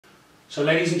So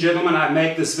ladies and gentlemen, I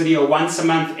make this video once a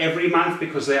month, every month,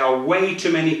 because there are way too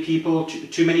many people,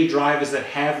 too many drivers that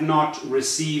have not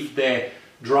received their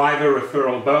driver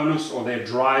referral bonus or their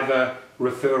driver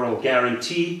referral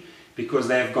guarantee because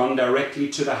they've gone directly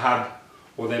to the hub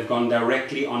or they've gone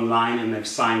directly online and they've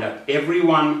signed up.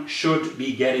 Everyone should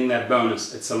be getting that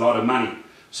bonus. It's a lot of money.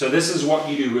 So this is what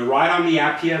you do. We're right on the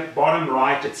app here, bottom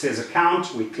right, it says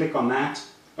account. We click on that,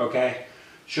 okay?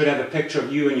 Should have a picture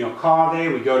of you in your car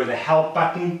there. We go to the help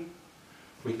button.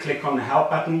 We click on the help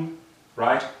button,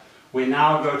 right? We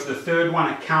now go to the third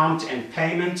one, account and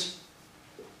payment.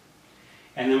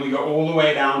 And then we go all the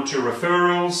way down to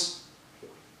referrals,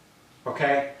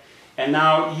 okay? And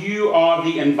now you are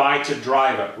the invited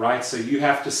driver, right? So you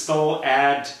have to still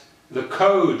add the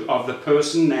code of the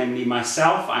person, namely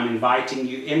myself. I'm inviting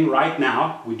you in right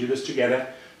now. We do this together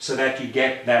so that you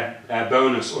get that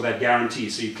bonus or that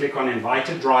guarantee. So you click on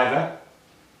invited driver.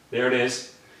 There it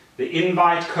is. The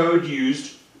invite code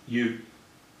used, you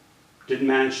didn't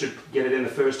manage to get it in the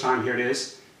first time. Here it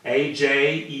is.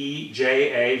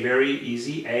 AJEJA, very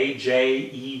easy.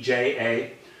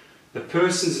 AJEJA. The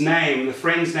person's name, the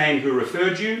friend's name who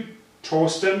referred you,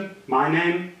 Torsten, my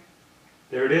name.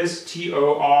 There it is,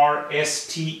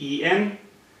 Torsten.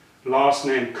 Last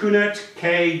name Kunert,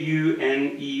 Kunert.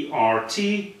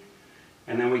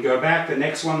 And then we go back. The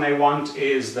next one they want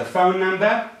is the phone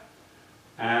number.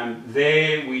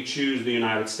 There we choose the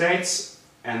United States.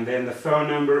 And then the phone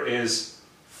number is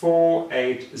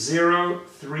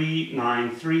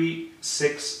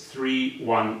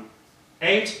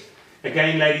 480-393-6318.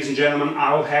 Again, ladies and gentlemen,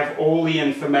 I will have all the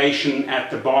information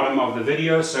at the bottom of the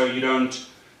video so you don't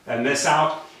miss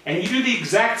out. And you do the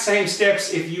exact same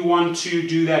steps if you want to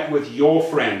do that with your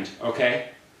friend, okay?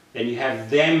 Then you have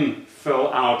them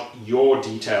fill out your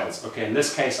details, okay? In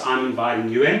this case, I'm inviting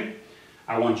you in.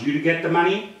 I want you to get the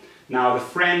money. Now, the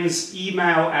friend's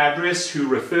email address who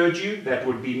referred you, that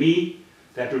would be me.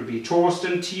 That would be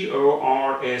Torsten,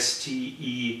 Torsten,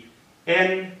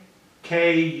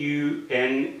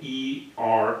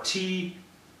 Kunert,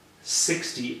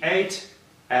 68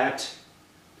 at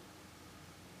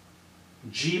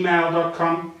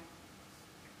gmail.com,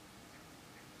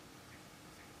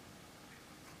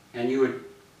 and you would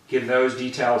give those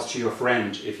details to your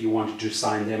friend if you wanted to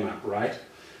sign them up, right?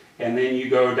 And then you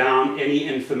go down, any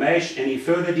information, any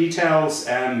further details,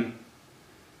 thank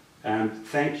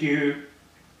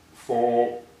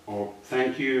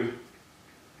you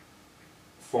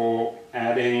for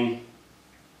adding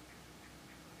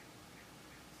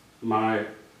my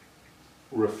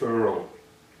referral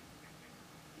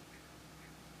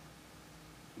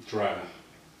driver.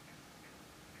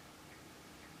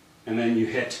 And then you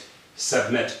hit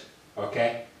submit,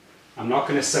 okay? I'm not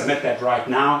going to submit that right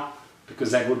now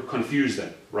because that would confuse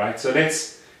them, right? So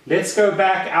let's go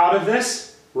back out of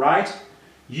this, right?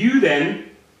 You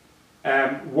then,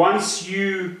 once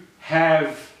you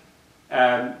have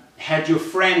had your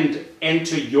friend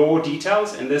enter your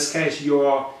details, in this case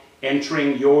you're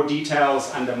entering your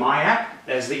details under my app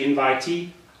as the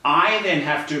invitee, I then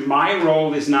have to, my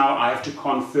role is now I have to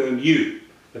confirm you,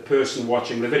 the person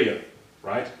watching the video,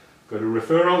 right? Go to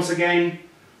referrals again,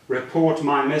 report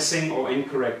my missing or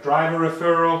incorrect driver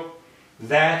referral.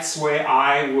 That's where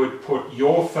I would put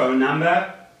your phone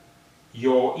number,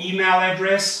 your email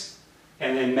address,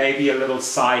 and then maybe a little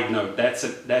side note. That's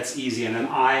it, that's easy. And then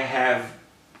I have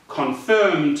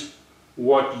confirmed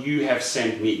what you have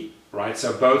sent me, right?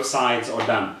 So both sides are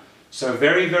done. So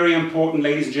very, very important,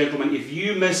 ladies and gentlemen, if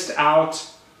you missed out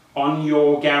on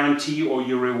your guarantee or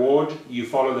your reward, you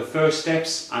follow the first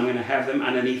steps. I'm going to have them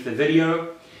underneath the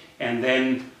video, and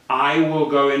then I will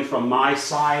go in from my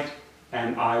side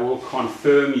and I will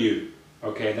confirm you,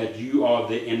 okay, that you are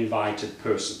the invited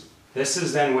person. This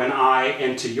is then when I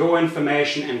enter your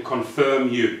information and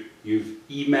confirm you. You've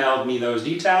emailed me those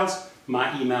details,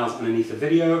 my email's underneath the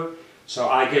video, so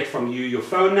I get from you your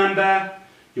phone number,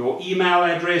 your email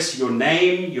address, your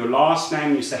name, your last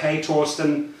name. You say, hey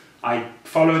Torsten, I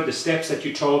followed the steps that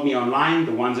you told me online,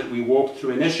 the ones that we walked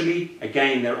through initially.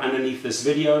 Again, they're underneath this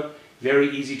video, very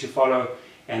easy to follow.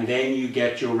 And then you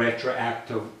get your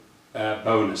retroactive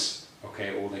bonus,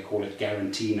 okay, or they call it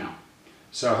guarantee now.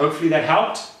 So hopefully that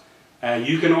helped.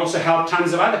 You can also help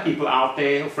tons of other people out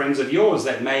there, friends of yours,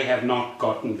 that may have not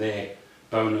gotten their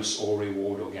bonus or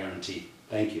reward or guarantee.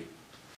 Thank you.